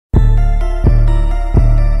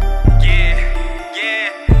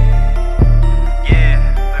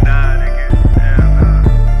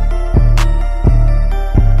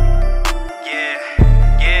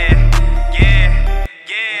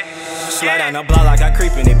the block like I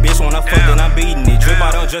creepin' it. Bitch, when I fuck, then I'm beating it. Drip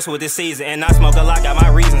out on just with the season, and I smoke a lot, got my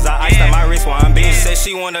reasons. I iced out my wrist while I'm beating. Said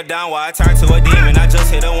she wanna down while I turn to a demon. I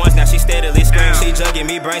just hit her once, now she steadily scream. She jugging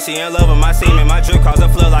me brain, she in love with my semen. My drip cause a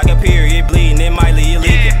flood like a period bleeding. It might leave you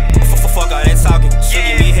leaking. Fuck all that talking. She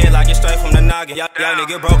give me head like it's straight from the noggin. Y'all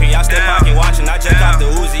nigga broken, y'all still pocket watching. I just off the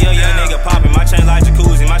Uzi, a young nigga popping. My chain like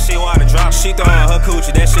jacuzzi, my shit water drop. She throwing her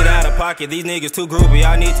coochie, that shit out of pocket. These niggas too groovy,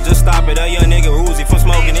 I need to just stop it. A young nigga Uzi from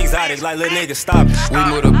smoking exotics, like little nigga stop it. We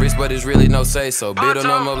move the bricks, but it's really no say so. Build on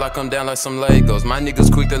them up like I'm down like some Legos. My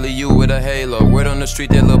niggas quick to leave you with a halo. Word on the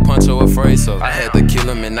street, that little Poncho afraid so. I had to kill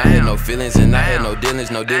him and I had no feelings, and I had no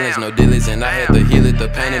dealings, no dealings, no dealings, and I had to heal it, the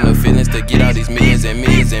pain and the feelings to get all these millions and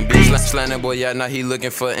millions and bills. Slantin' boy, yeah, now he looking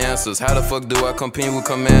for answers. How the fuck do I compete with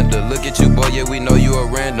Commander? Look at you, boy, yeah, we know you a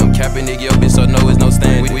random. Capping nigga, yo, bitch, so no, it's no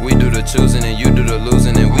stand. We do the choosing and you do the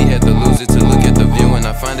losing, and we had to lose it to look at the view, and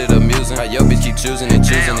I find it amusing. How yo bitch keep choosing and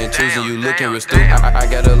choosing and choosing. You looking real stupid. I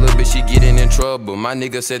got a little bitch, she getting in trouble. My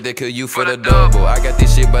nigga said they kill you for the double. I got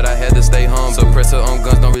this shit, but I had to stay humble. Suppressor on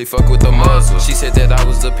guns, don't really fuck with the muzzle. She said that I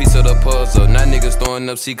was a piece of the puzzle. Now niggas throwing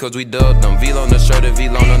up C cause we dubbed them. V on the shirt and V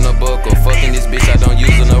on the buckle. Fucking this bitch, I don't use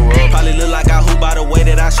her no rub. Probably look like I hoop by the way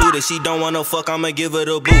that I shoot it. She don't want no fuck, I'ma give her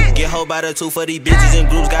the boot. Get hoe by the two for these bitches in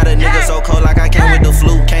groups. Got a nigga so cold like I came with the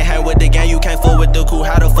flu. Can't hang with the gang, you can't fuck with the crew.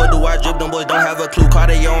 How the fuck do I drip? Them boys don't have a clue.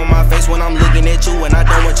 Cartier on my face when I'm looking at you, and I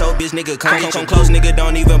don't want your bitch, nigga. Come close, nigga,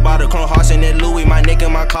 don't even bother. Chrome Hearts in that Louis, my neck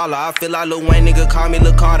and my collar. I feel like Lil Wayne, nigga, call me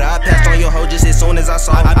Lil Carter. I passed on your hoe just as soon as I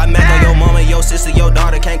saw her. I met on your mama, your sister, your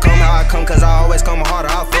daughter. Can't come how I come, cause I always come harder.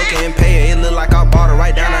 I'll fuck her and pay her. It look like I bought her.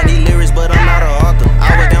 Right down, I need lyrics, but I'm not an author.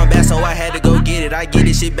 I was down bad, so I had to go get it. I get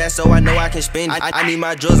this shit back, so I know I can spend it. I need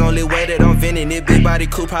my drugs, only way that I'm venting. This big body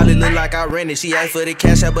coupe probably look like I rented. She asked for the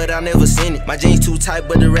cash out, but I never sent it. My jeans too tight,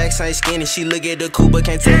 but the racks ain't skinny. She look at the coupe, but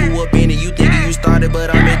can't tell who up in it. You think you started, but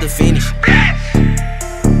I'm at the finish.